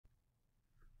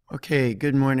Okay,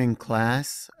 good morning,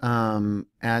 class.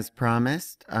 As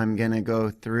promised, I'm going to go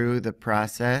through the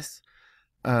process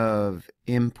of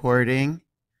importing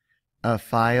a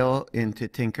file into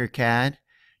Tinkercad.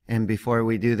 And before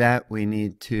we do that, we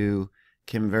need to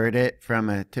convert it from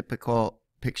a typical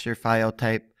picture file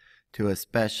type to a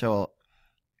special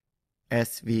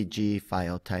SVG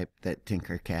file type that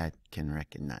Tinkercad can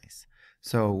recognize.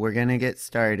 So we're going to get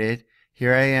started.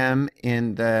 Here I am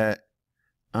in the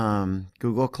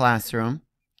Google Classroom,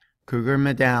 Cougar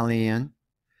Medallion.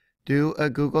 Do a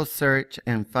Google search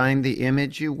and find the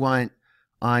image you want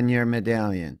on your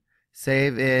medallion.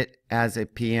 Save it as a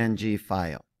PNG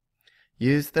file.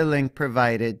 Use the link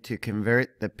provided to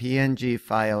convert the PNG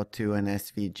file to an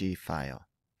SVG file.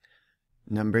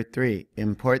 Number 3,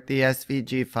 import the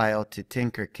SVG file to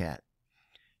Tinkercad.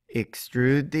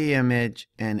 Extrude the image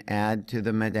and add to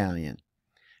the medallion.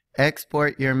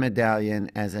 Export your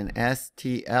medallion as an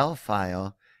STL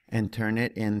file and turn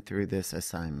it in through this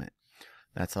assignment.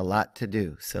 That's a lot to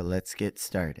do, so let's get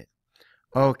started.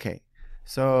 Okay,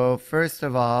 so first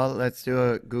of all, let's do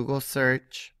a Google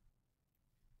search.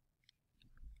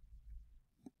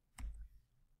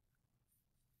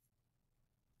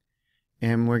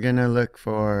 And we're going to look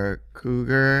for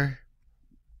Cougar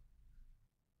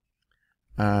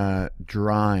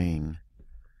drawing,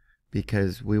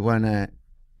 because we want to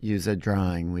use a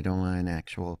drawing. We don't want an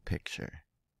actual picture.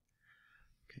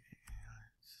 Okay,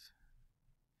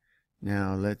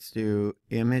 now let's do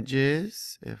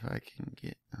images, if I can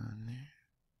get on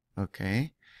there.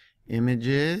 Okay,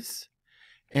 images.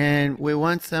 And we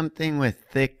want something with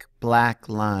thick black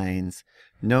lines,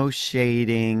 no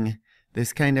shading.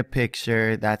 This kind of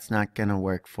picture, that's not going to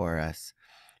work for us.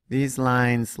 These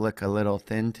lines look a little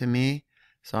thin to me,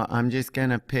 so I'm just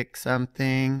going to pick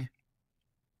something.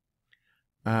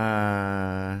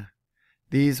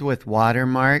 These with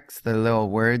watermarks, the little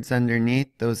words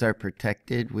underneath, those are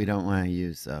protected. We don't want to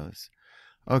use those.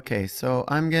 Okay, so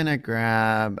I'm going to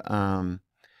grab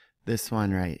this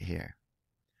one right here.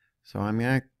 So I'm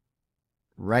going to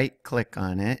right click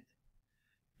on it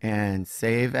and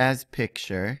save as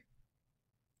picture.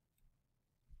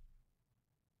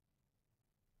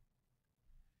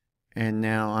 And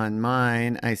now on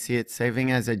mine, I see it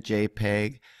saving as a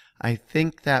JPEG. I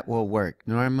think that will work.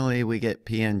 Normally we get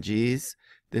PNGs.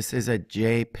 This is a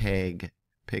JPEG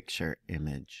picture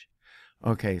image.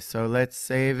 Okay, so let's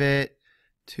save it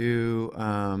to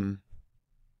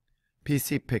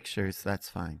PC Pictures. That's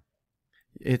fine.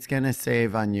 It's going to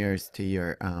save on yours to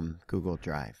your Google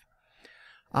Drive.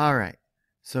 All right,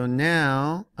 so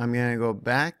now I'm going to go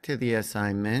back to the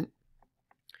assignment.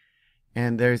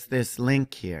 And there's this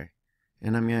link here.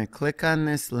 And I'm going to click on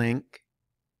this link.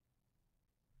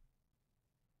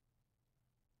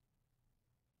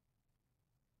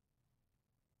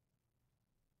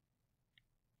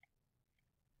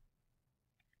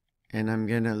 And I'm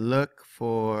going to look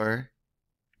for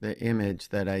the image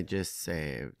that I just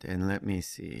saved. And let me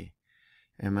see.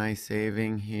 Am I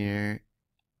saving here?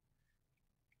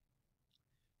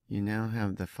 You now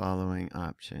have the following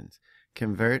options.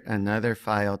 Convert another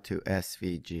file to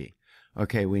SVG.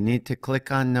 Okay, we need to click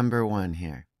on number 1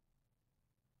 here.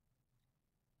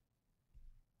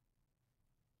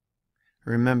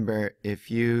 Remember,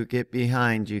 if you get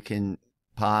behind, you can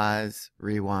pause,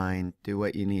 rewind, do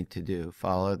what you need to do.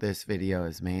 Follow this video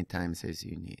as many times as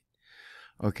you need.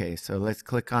 Okay, so let's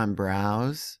click on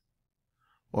Browse,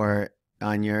 or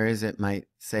on yours it might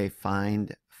say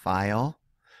Find File.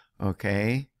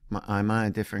 Okay, I'm on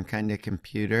a different kind of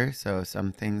computer, so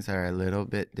some things are a little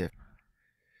bit different.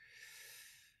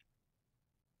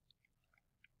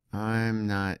 I'm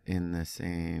not in the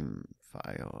same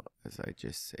file as I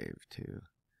just saved to.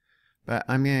 But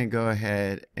I'm going to go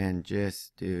ahead and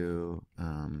just do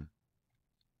I'm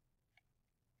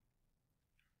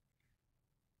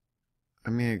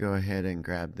going to go ahead and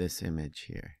grab this image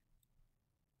here.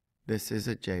 This is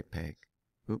a JPEG.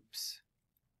 Oops.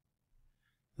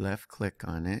 Left click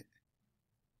on it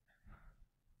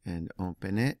and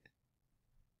open it.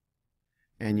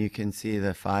 And you can see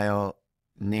the file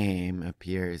name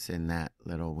appears in that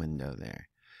little window there.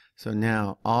 So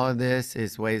now all of this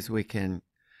is ways we can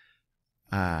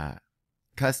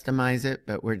customize it,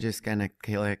 but we're just going to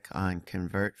click on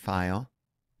Convert File.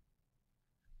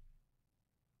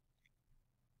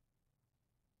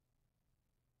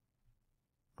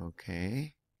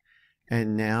 Okay,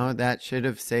 and now that should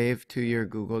have saved to your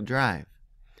Google Drive.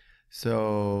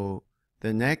 So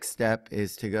the next step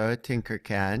is to go to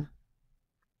Tinkercad,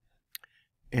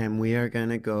 and we are going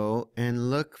to go and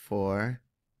look for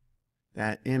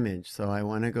that image. So I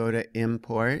want to go to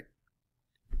Import,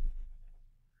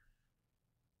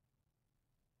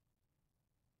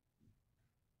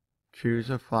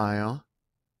 choose a file.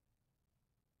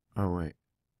 Oh, wait.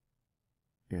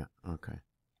 Yeah, okay.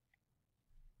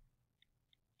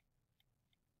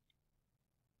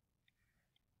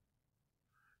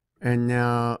 And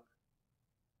now,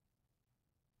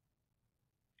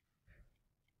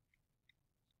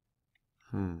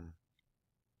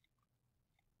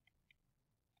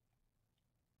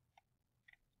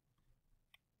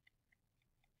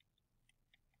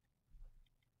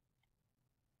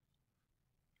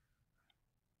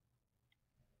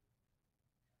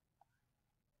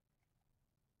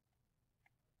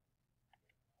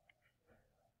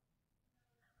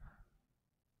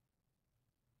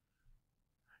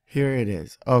 here it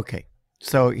is. Okay,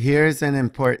 so here's an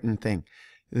important thing.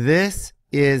 This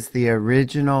is the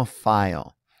original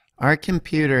file. Our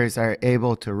computers are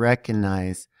able to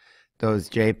recognize those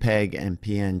JPEG and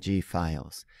PNG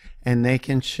files, and they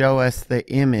can show us the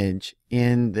image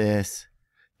in this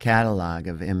catalog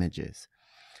of images.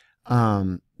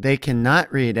 They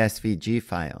cannot read SVG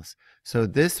files. So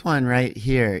this one right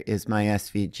here is my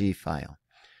SVG file.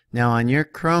 Now on your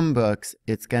Chromebooks,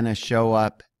 it's going to show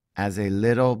up as a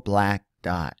little black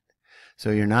dot.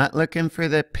 So you're not looking for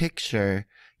the picture,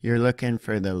 you're looking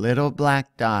for the little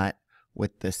black dot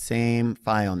with the same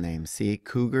file name. See,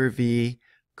 Cougar V,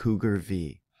 Cougar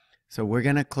V. So we're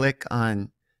going to click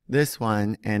on this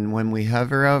one, and when we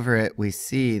hover over it, we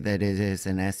see that it is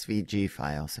an SVG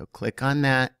file. So click on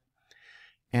that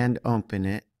and open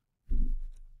it.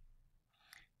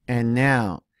 And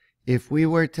now, if we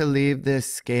were to leave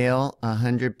this scale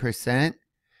 100%,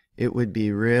 it would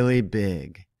be really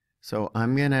big. So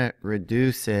I'm going to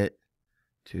reduce it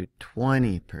to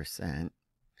 20%.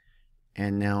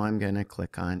 And now I'm going to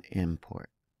click on Import.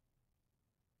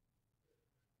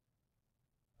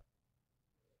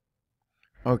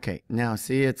 Okay, now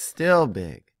see, it's still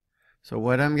big. So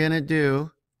what I'm going to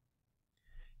do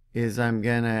is I'm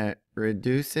going to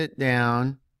reduce it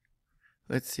down.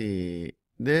 Let's see,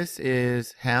 this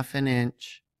is 1/2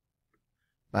 inch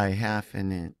by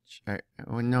 1/2 inch.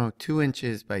 Or no, 2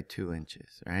 inches by 2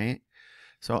 inches, right?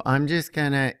 So I'm just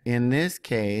going to, in this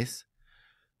case,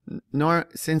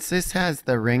 since this has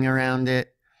the ring around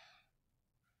it,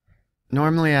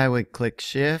 normally I would click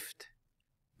Shift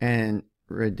and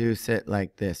reduce it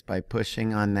like this by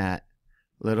pushing on that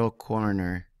little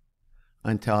corner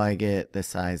until I get the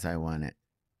size I want it.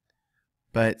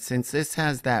 But since this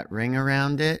has that ring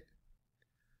around it,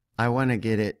 I want to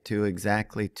get it to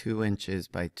exactly 2 inches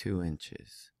by 2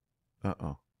 inches.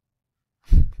 Uh-oh.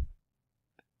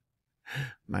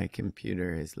 My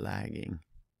computer is lagging.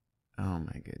 Oh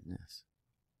my goodness.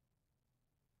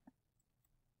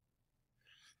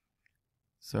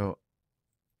 So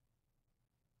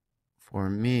for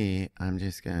me, I'm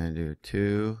just going to do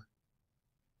 2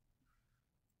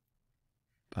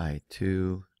 by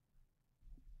 2.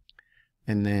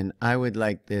 And then I would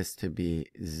like this to be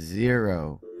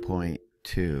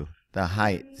 0.2, the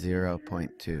height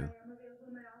 0.2.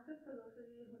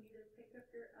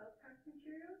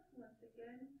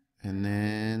 And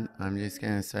then I'm just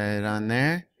going to set it on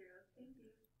there.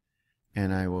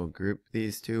 And I will group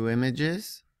these two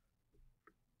images.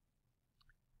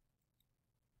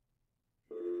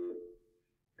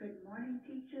 Good morning,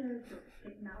 teachers.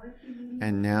 Technology meeting.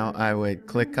 And now I would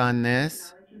click on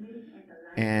this.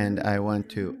 And I want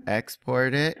to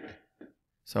export it.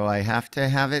 So I have to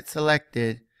have it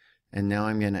selected. And now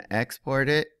I'm going to export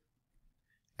it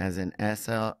as an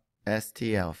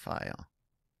STL file.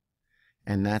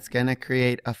 And that's going to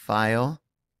create a file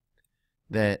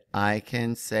that I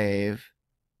can save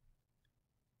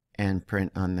and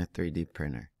print on the 3D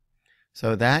printer.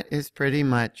 So that is pretty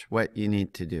much what you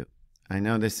need to do. I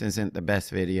know this isn't the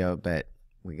best video, but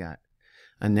we got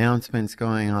announcements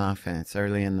going off and it's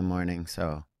early in the morning,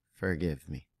 so forgive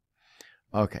me.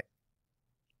 Okay.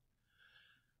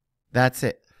 That's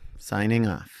it. Signing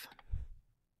off.